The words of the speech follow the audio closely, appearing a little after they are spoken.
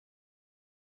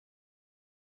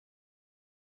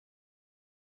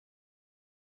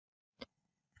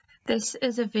This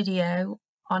is a video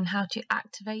on how to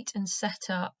activate and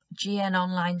set up GN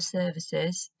online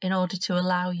services in order to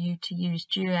allow you to use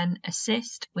GN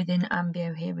Assist within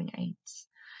Ambio hearing aids.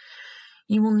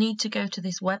 You will need to go to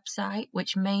this website,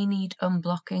 which may need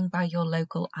unblocking by your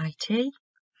local IT,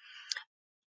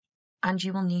 and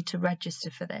you will need to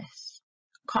register for this.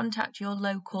 Contact your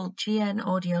local GN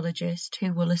audiologist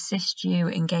who will assist you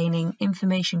in gaining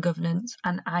information governance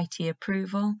and IT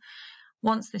approval.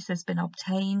 Once this has been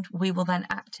obtained, we will then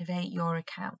activate your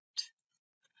account.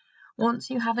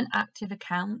 Once you have an active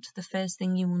account, the first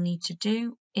thing you will need to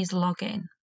do is log in.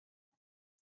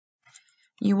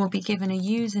 You will be given a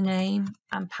username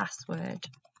and password.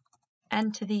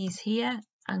 Enter these here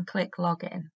and click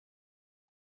login.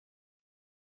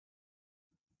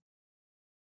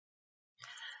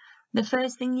 The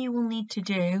first thing you will need to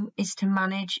do is to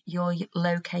manage your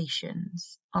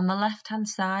locations. On the left-hand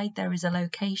side, there is a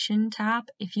location tab.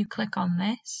 If you click on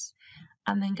this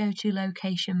and then go to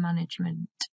location management,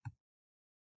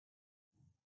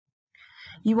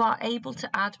 you are able to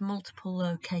add multiple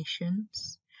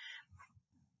locations,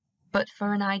 but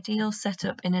for an ideal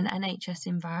setup in an NHS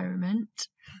environment,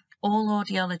 all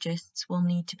audiologists will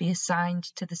need to be assigned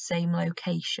to the same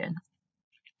location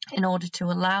in order to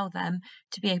allow them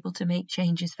to be able to make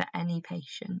changes for any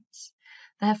patients.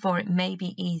 Therefore, it may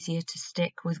be easier to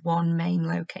stick with one main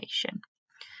location.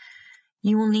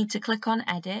 You will need to click on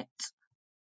Edit,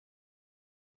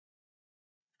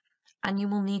 and you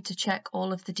will need to check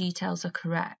all of the details are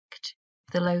correct.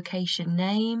 The location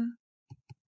name,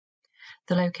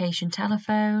 the location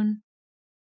telephone,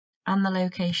 and the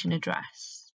location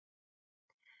address.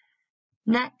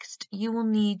 Next, you will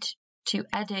need to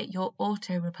edit your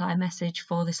auto reply message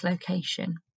for this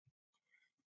location.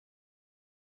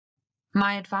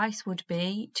 My advice would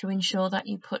be to ensure that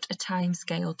you put a time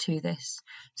scale to this.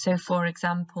 So for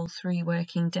example, 3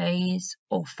 working days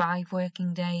or 5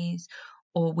 working days,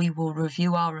 or we will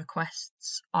review our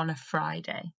requests on a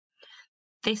Friday.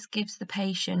 This gives the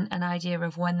patient an idea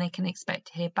of when they can expect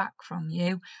to hear back from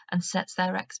you and sets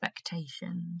their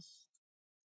expectations.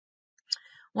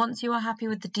 Once you are happy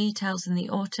with the details in the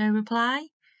auto reply,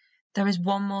 there is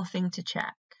one more thing to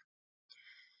check.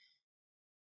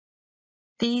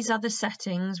 These are the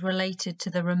settings related to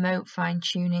the remote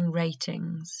fine-tuning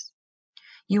ratings.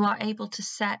 You are able to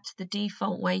set the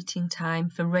default waiting time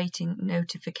for rating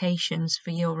notifications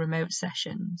for your remote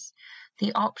sessions.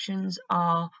 The options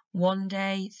are 1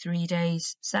 day, 3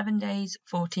 days, 7 days,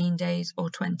 14 days, or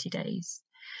 20 days.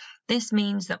 This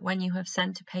means that when you have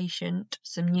sent a patient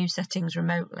some new settings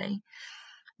remotely,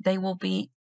 they will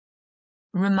be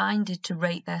reminded to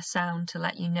rate their sound to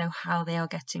let you know how they are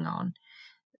getting on.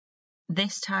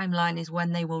 This timeline is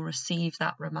when they will receive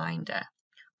that reminder.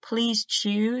 Please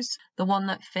choose the one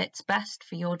that fits best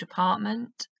for your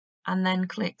department and then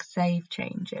click Save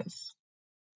Changes.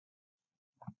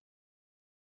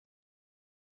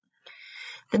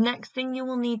 The next thing you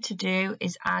will need to do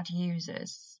is add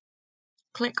users.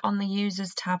 Click on the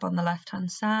Users tab on the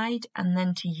left-hand side and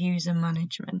then to User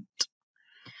Management.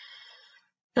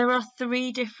 There are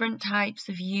 3 different types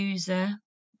of user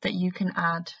that you can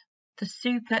add. The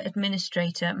super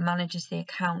administrator manages the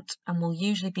account and will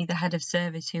usually be the head of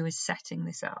service who is setting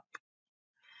this up.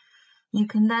 You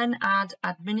can then add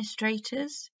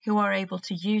administrators who are able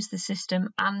to use the system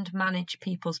and manage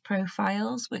people's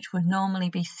profiles, which would normally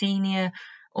be senior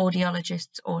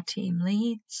audiologists or team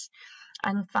leads.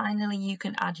 And finally, you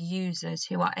can add users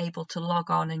who are able to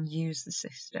log on and use the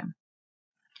system.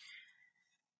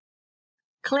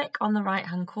 Click on the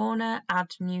right-hand corner,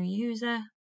 Add New User,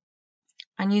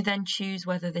 and you then choose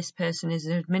whether this person is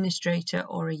an administrator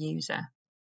or a user.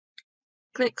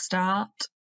 Click Start.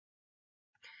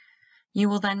 You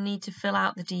will then need to fill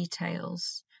out the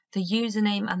details. The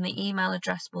username and the email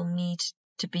address will need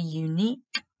to be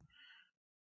unique.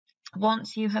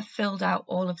 Once you have filled out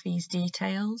all of these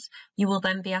details, you will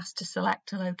then be asked to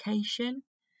select a location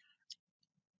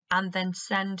and then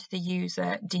send the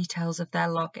user details of their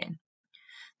login.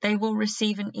 They will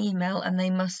receive an email and they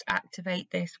must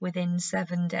activate this within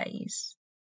 7 days.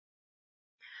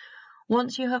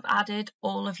 Once you have added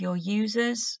all of your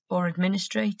users or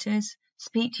administrators,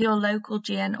 speak to your local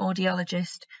GN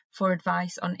audiologist for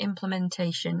advice on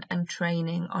implementation and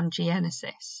training on GN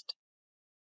Assist.